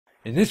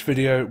In this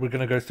video, we're going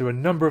to go through a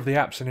number of the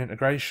apps and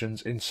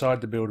integrations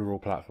inside the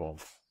Builderall platform.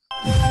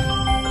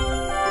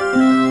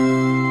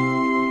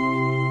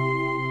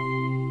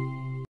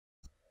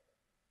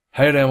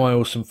 Hey there my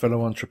awesome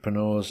fellow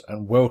entrepreneurs,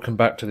 and welcome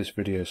back to this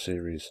video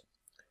series.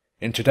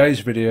 In today's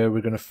video, we're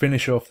going to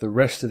finish off the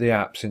rest of the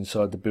apps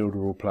inside the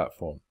Builderall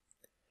platform.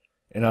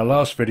 In our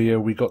last video,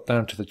 we got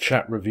down to the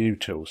chat review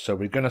tool, so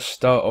we're going to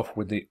start off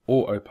with the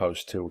auto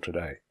post tool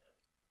today.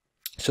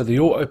 So the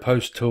auto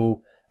post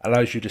tool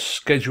allows you to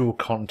schedule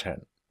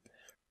content.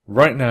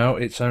 Right now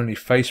it's only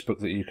Facebook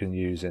that you can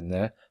use in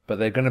there, but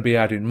they're going to be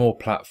adding more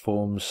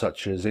platforms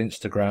such as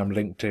Instagram,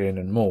 LinkedIn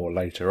and more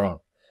later on.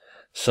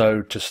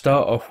 So to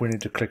start off, we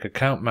need to click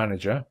Account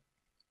Manager,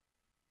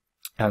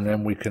 and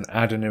then we can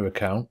add a new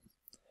account.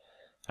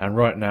 And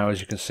right now,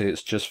 as you can see,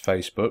 it's just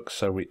Facebook,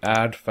 so we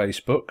add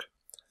Facebook,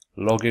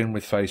 log in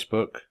with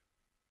Facebook,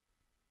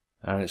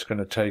 and it's going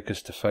to take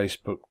us to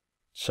Facebook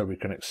so we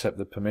can accept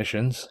the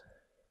permissions.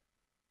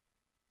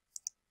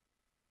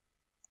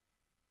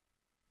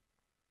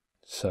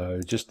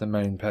 So just the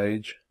main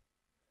page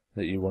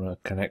that you want to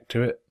connect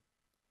to it.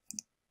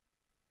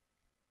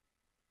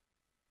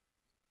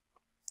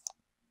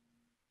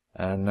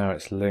 And now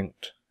it's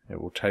linked.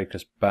 It will take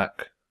us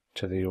back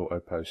to the auto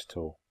post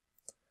tool.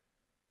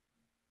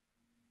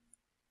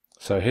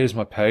 So here's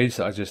my page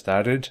that I just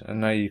added,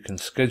 and now you can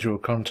schedule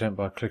content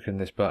by clicking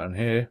this button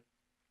here,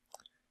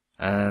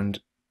 and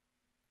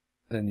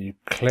then you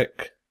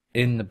click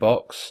in the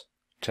box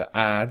to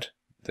add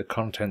the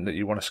content that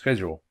you want to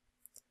schedule.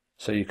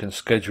 So you can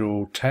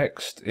schedule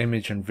text,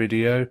 image and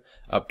video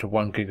up to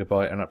 1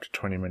 GB and up to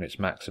 20 minutes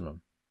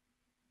maximum.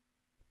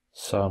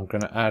 So I'm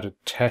going to add a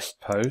test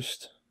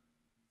post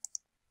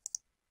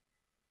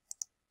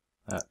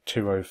at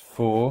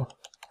 2:04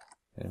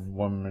 in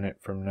 1 minute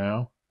from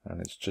now,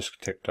 and it's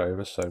just ticked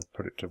over, so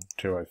put it to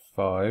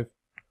 2:05.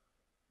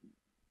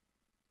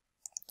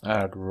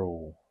 Add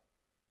rule.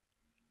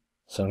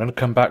 So I'm going to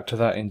come back to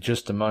that in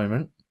just a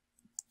moment.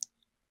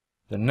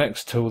 The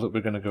next tool that we're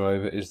going to go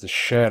over is the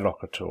Share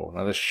Locker tool.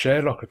 Now the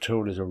Share Locker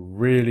tool is a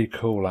really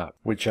cool app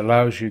which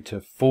allows you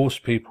to force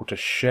people to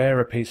share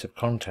a piece of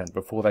content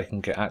before they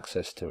can get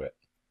access to it.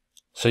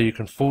 So you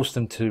can force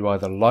them to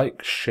either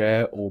like,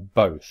 share or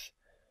both.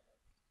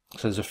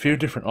 So there's a few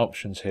different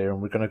options here,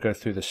 and we're going to go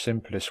through the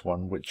simplest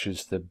one, which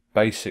is the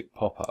basic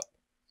pop-up.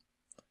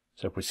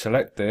 So if we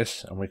select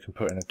this, and we can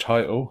put in a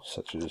title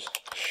such as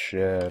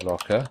Share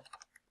Locker,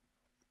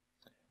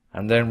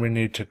 and then we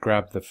need to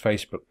grab the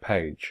Facebook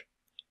page.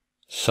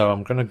 So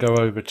I'm going to go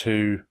over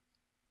to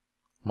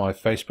my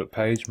Facebook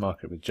page,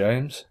 Market with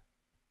James,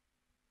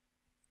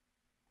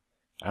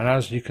 and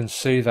as you can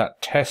see,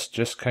 that test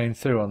just came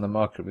through on the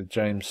Market with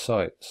James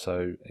site,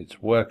 so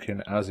it's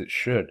working as it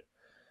should.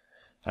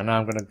 And now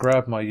I'm going to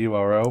grab my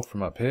URL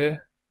from up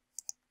here,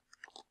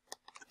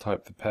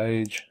 type the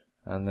page,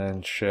 and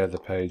then share the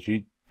page.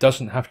 It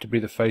doesn't have to be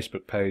the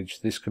Facebook page,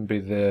 this can be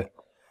the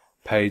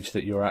page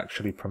that you're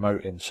actually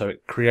promoting, so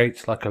it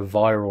creates like a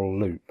viral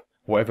loop.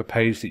 Whatever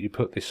page that you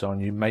put this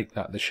on, you make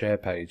that the share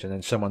page, and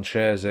then someone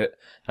shares it,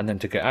 and then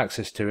to get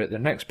access to it, the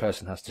next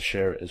person has to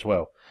share it as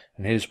well.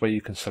 And here's where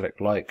you can select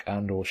like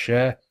and or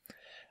share,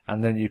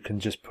 and then you can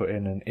just put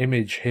in an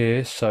image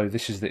here. So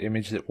this is the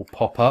image that will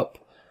pop up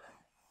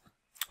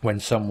when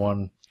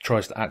someone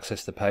tries to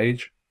access the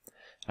page,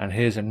 and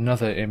here's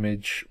another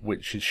image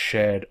which is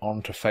shared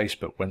onto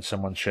Facebook when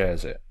someone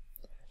shares it.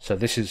 So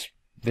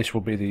this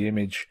will be the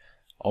image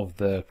of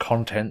the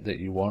content that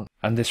you want,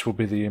 and this will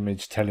be the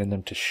image telling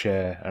them to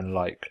share and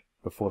like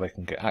before they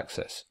can get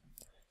access.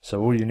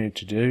 So all you need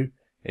to do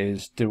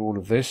is do all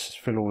of this,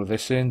 fill all of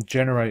this in,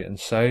 generate and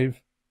save,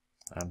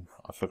 and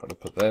I forgot to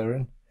put there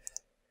in.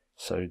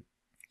 So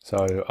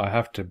I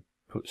have to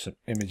put some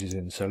images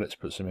in, so let's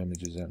put some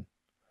images in.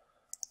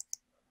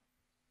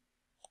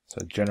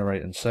 So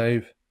generate and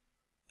save,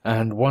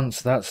 and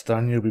once that's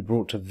done, you'll be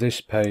brought to this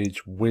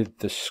page with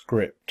the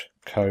script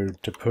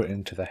code to put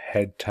into the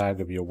head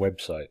tag of your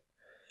website.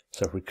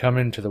 So if we come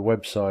into the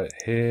website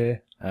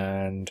here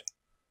and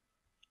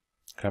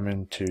come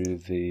into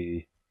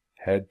the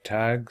head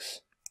tags,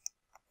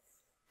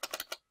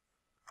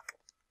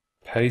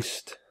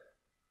 paste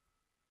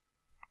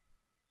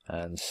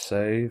and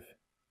save.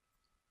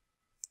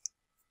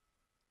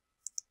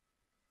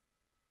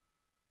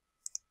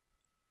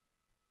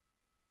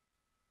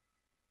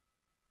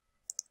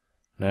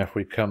 Now if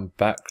we come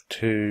back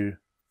to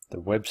the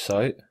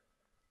website,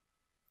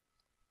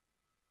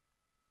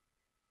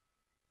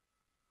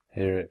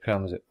 here it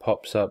comes, it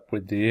pops up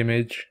with the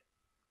image,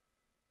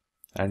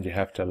 and you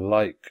have to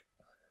like.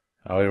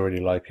 I already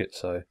like it,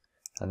 so,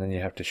 and then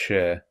you have to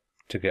share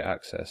to get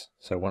access.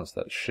 So once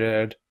that's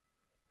shared,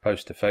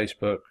 post to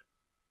Facebook,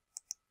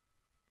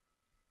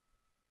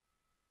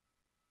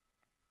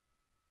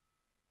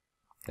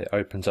 it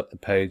opens up the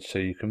page so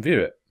you can view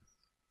it.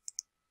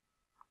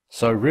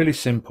 So really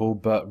simple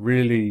but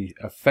really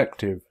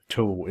effective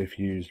tool if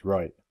used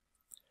right.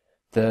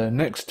 The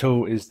next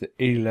tool is the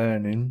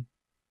e-learning,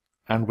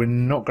 and we're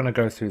not going to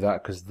go through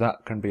that because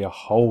that can be a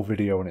whole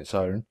video on its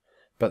own.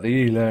 But the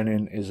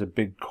e-learning is a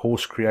big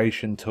course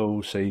creation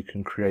tool, so you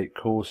can create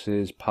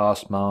courses,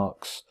 pass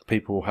marks.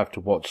 People will have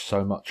to watch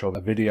so much of a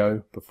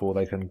video before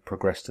they can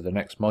progress to the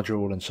next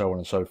module, and so on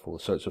and so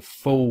forth. So it's a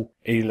full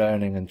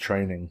e-learning and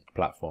training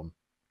platform.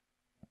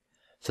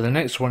 So the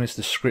next one is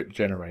the script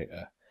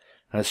generator.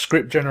 And a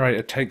script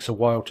generator takes a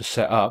while to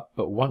set up,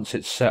 but once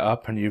it's set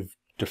up and you've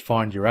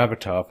defined your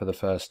avatar for the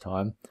first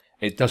time,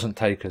 it doesn't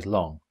take as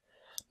long.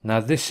 Now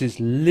this is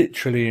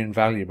literally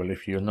invaluable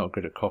if you're not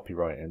good at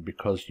copywriting,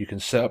 because you can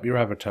set up your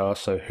avatar,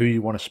 so who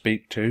you want to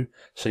speak to.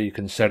 So you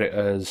can set it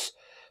as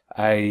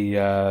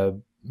a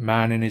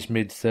man in his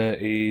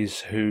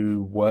mid-30s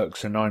who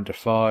works a 9 to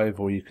 5,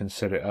 or you can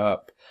set it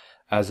up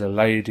as a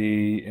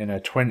lady in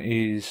her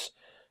 20s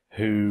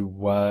who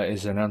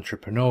is an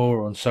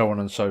entrepreneur, and so on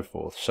and so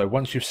forth. So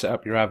once you've set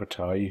up your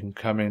avatar, you can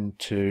come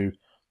into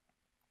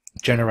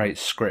generate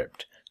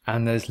script,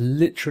 and there's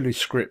literally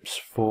scripts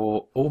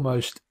for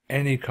almost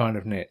any kind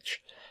of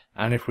niche.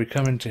 And if we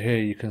come into here,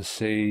 you can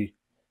see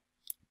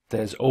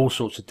there's all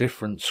sorts of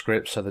different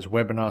scripts. So there's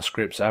webinar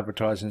scripts,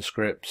 advertising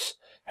scripts,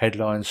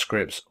 headline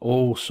scripts,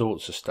 all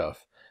sorts of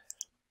stuff.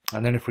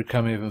 And then if we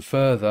come even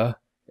further,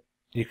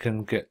 you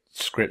can get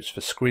scripts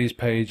for squeeze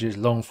pages,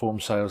 long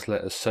form sales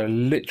letters. So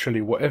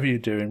literally whatever you're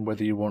doing,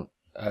 whether you want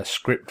a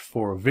script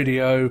for a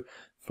video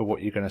for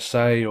what you're going to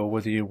say, or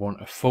whether you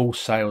want a full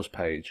sales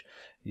page,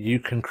 you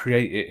can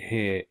create it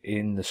here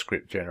in the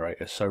script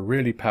generator. So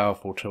really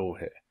powerful tool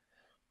here.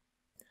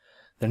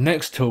 The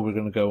next tool we're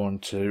going to go on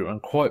to, and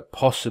quite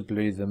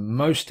possibly the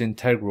most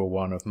integral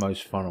one of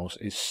most funnels,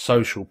 is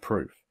social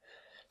proof.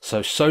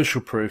 So social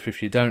proof,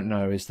 if you don't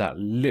know, is that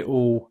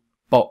little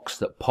box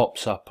that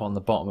pops up on the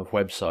bottom of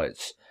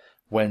websites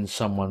when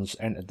someone's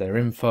entered their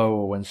info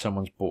or when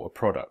someone's bought a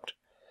product.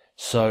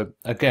 So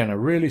again, a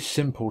really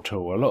simple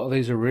tool. A lot of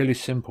these are really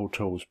simple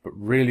tools, but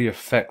really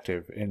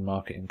effective in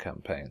marketing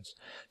campaigns.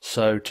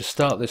 So to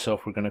start this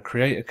off, we're going to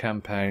create a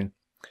campaign,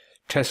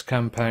 test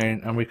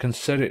campaign, and we can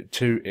set it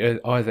to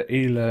either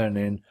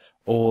e-learning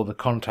or the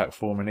contact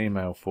form and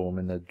email form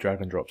in the drag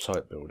and drop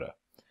site builder.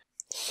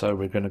 So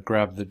we're going to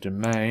grab the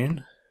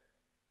domain,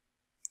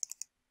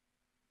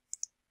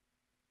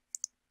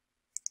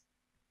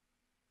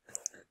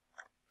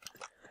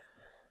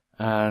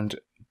 and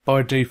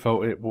by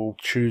default it will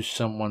choose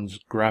someone's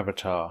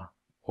gravatar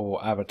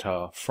or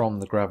avatar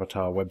from the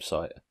gravatar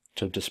website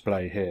to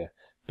display here.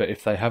 But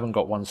if they haven't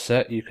got one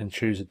set, you can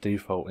choose a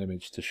default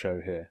image to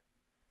show here.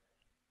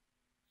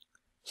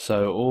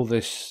 So all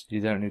this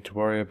you don't need to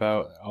worry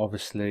about.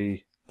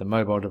 Obviously the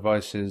mobile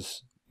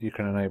devices, you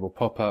can enable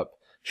pop-up.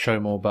 Show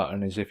more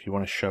button is if you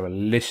want to show a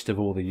list of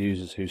all the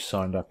users who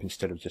signed up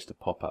instead of just a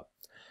pop-up.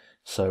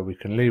 So we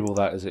can leave all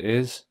that as it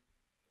is.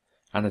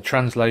 And the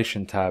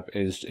translation tab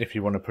is if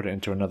you want to put it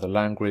into another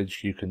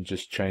language, you can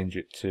just change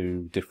it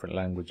to different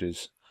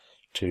languages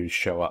to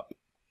show up.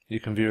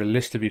 You can view a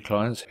list of your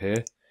clients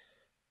here.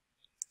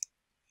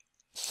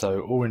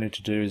 So all we need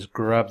to do is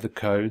grab the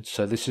code.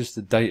 So this is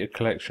the data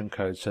collection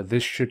code. So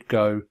this should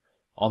go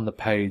on the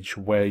page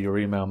where your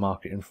email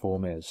marketing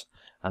form is.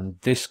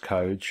 And this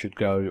code should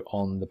go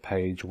on the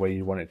page where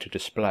you want it to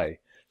display.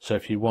 So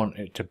if you want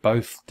it to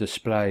both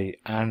display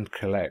and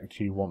collect,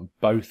 you want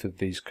both of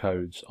these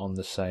codes on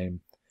the same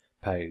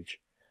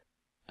page.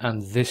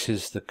 And this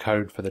is the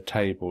code for the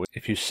table.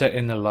 If you set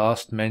in the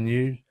last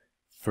menu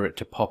for it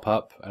to pop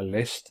up a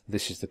list,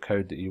 this is the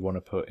code that you want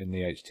to put in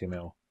the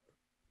HTML.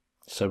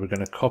 So we're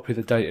going to copy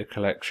the data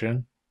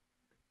collection,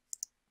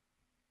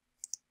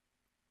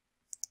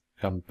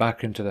 come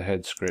back into the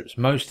head scripts.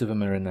 Most of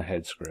them are in the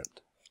head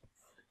script.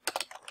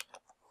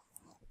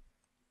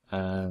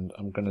 And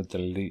I'm going to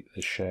delete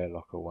the share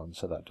locker one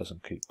so that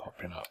doesn't keep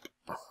popping up.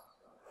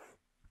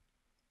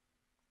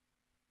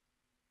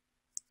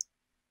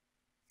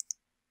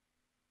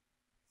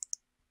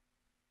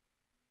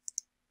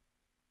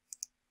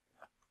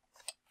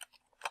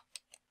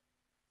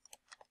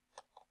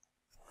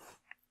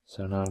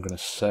 So now I'm going to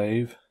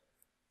save.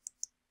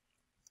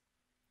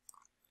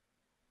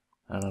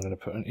 And I'm going to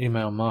put an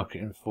email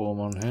marketing form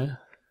on here.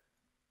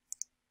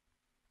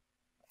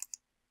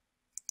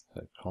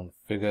 So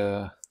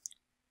configure.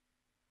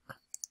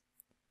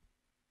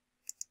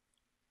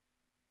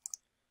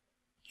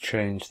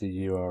 Change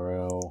the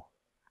URL.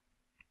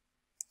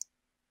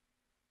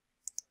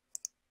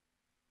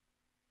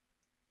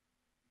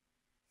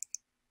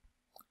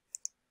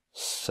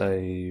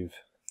 Save.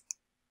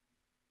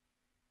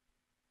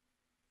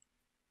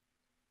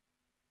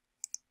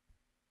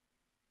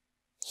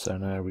 So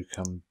now we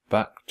come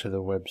back to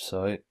the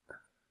website,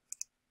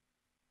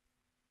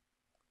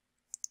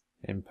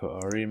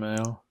 input our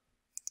email,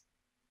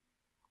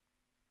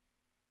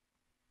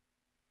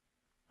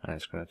 and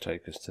it's going to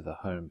take us to the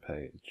home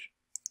page.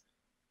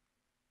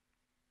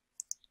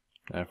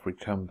 Now if we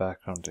come back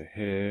onto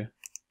here,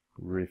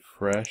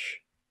 refresh,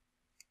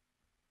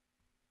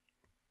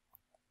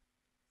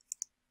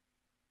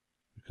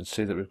 you can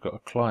see that we've got a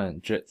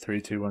client,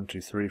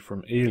 Jet32123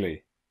 from Ely.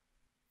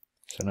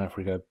 So now if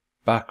we go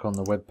back on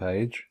the web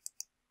page,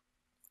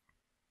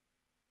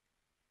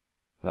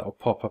 that will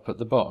pop up at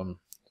the bottom.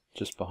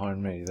 just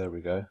behind me. There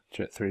we go.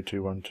 Jet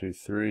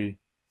 32123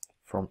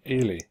 from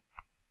Ely.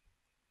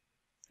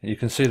 You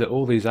can see that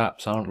all these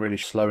apps aren't really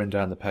slowing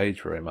down the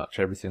page very much.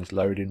 Everything's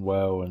loading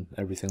well and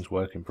everything's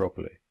working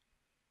properly.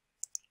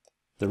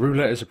 The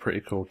roulette is a pretty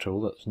cool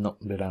tool that's not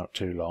been out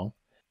too long.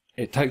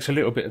 It takes a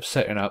little bit of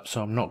setting up,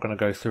 so I'm not going to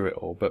go through it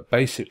all, but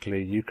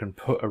basically you can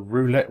put a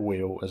roulette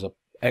wheel as an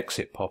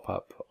exit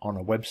pop-up on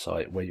a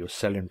website where you're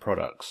selling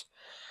products,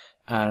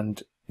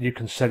 and you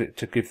can set it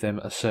to give them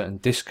a certain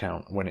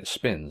discount when it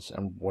spins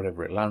and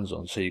whatever it lands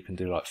on. So you can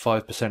do like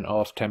 5%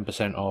 off,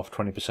 10% off,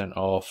 20%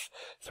 off,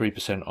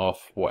 3%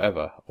 off,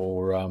 whatever,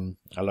 or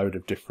a load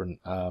of different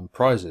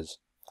prizes.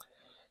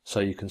 So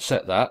you can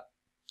set that,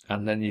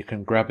 and then you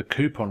can grab a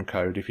coupon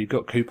code. If you've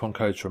got coupon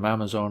codes from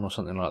Amazon or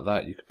something like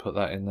that, you can put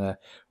that in there,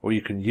 or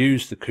you can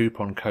use the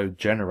coupon code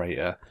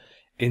generator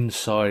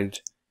inside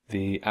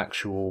the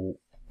actual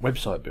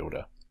website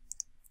builder.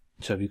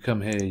 So if you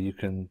come here, you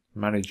can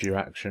manage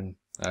your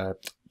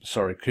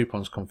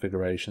coupons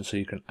configuration, so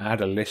you can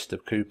add a list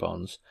of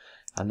coupons,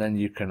 and then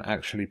you can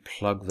actually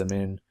plug them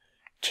in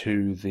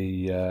to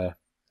the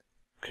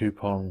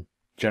coupon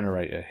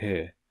generator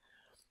here,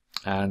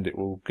 and it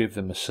will give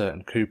them a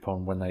certain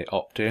coupon when they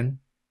opt in.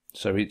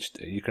 So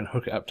you can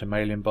hook it up to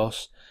Mailing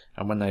Boss,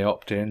 and when they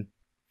opt in,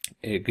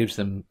 it gives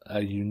them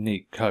a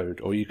unique code,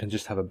 or you can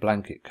just have a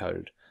blanket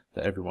code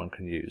that everyone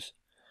can use.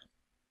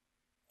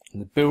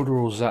 And the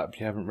Builderall Zap,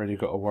 you haven't really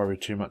got to worry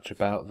too much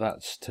about.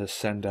 That's to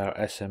send out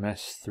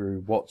SMS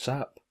through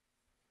WhatsApp.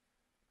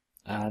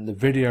 And the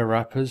video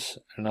wrappers,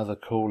 another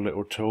cool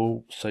little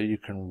tool, so you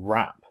can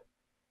wrap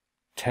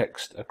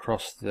text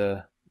across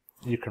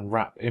you can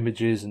wrap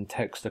images and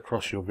text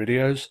across your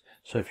videos.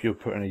 So if you're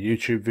putting a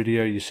YouTube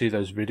video, you see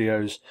those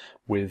videos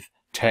with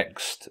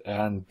text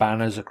and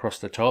banners across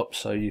the top,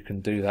 so you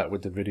can do that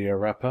with the video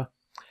wrapper.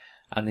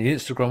 And the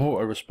Instagram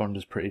autoresponder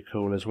is pretty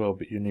cool as well,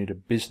 but you need a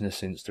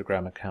business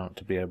Instagram account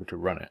to be able to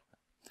run it.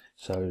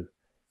 So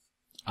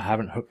I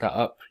haven't hooked that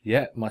up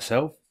yet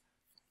myself.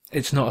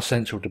 It's not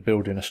essential to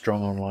building a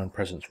strong online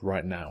presence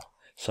right now,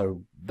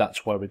 so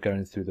that's why we're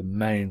going through the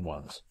main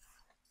ones.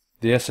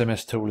 The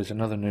SMS tool is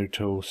another new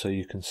tool, so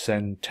you can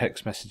send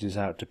text messages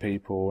out to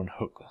people and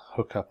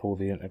hook up all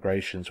the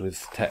integrations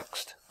with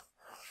text.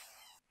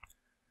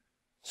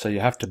 So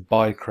you have to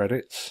buy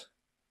credits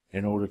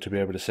in order to be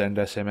able to send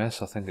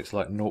SMS. I think it's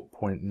like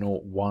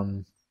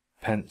 0.01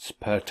 pence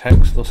per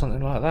text or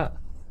something like that.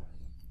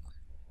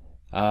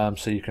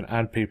 So you can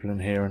add people in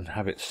here and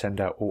have it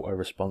send out auto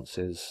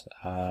responses,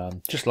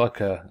 just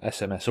like a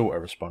SMS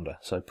autoresponder.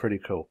 So pretty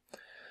cool.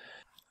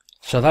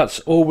 So that's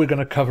all we're going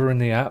to cover in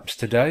the apps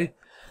today.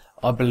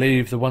 I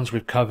believe the ones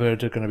we've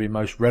covered are going to be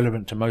most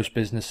relevant to most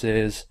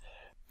businesses,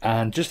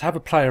 and just have a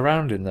play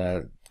around in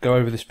there. Go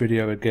over this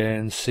video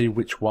again, see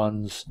which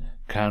ones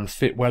can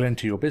fit well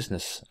into your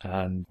business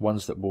and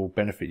ones that will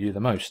benefit you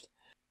the most.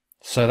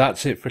 So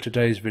that's it for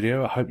today's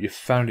video. I hope you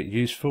found it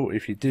useful.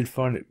 If you did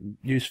find it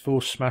useful,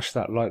 smash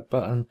that like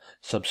button,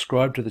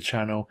 subscribe to the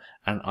channel,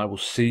 and I will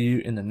see you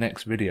in the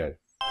next video.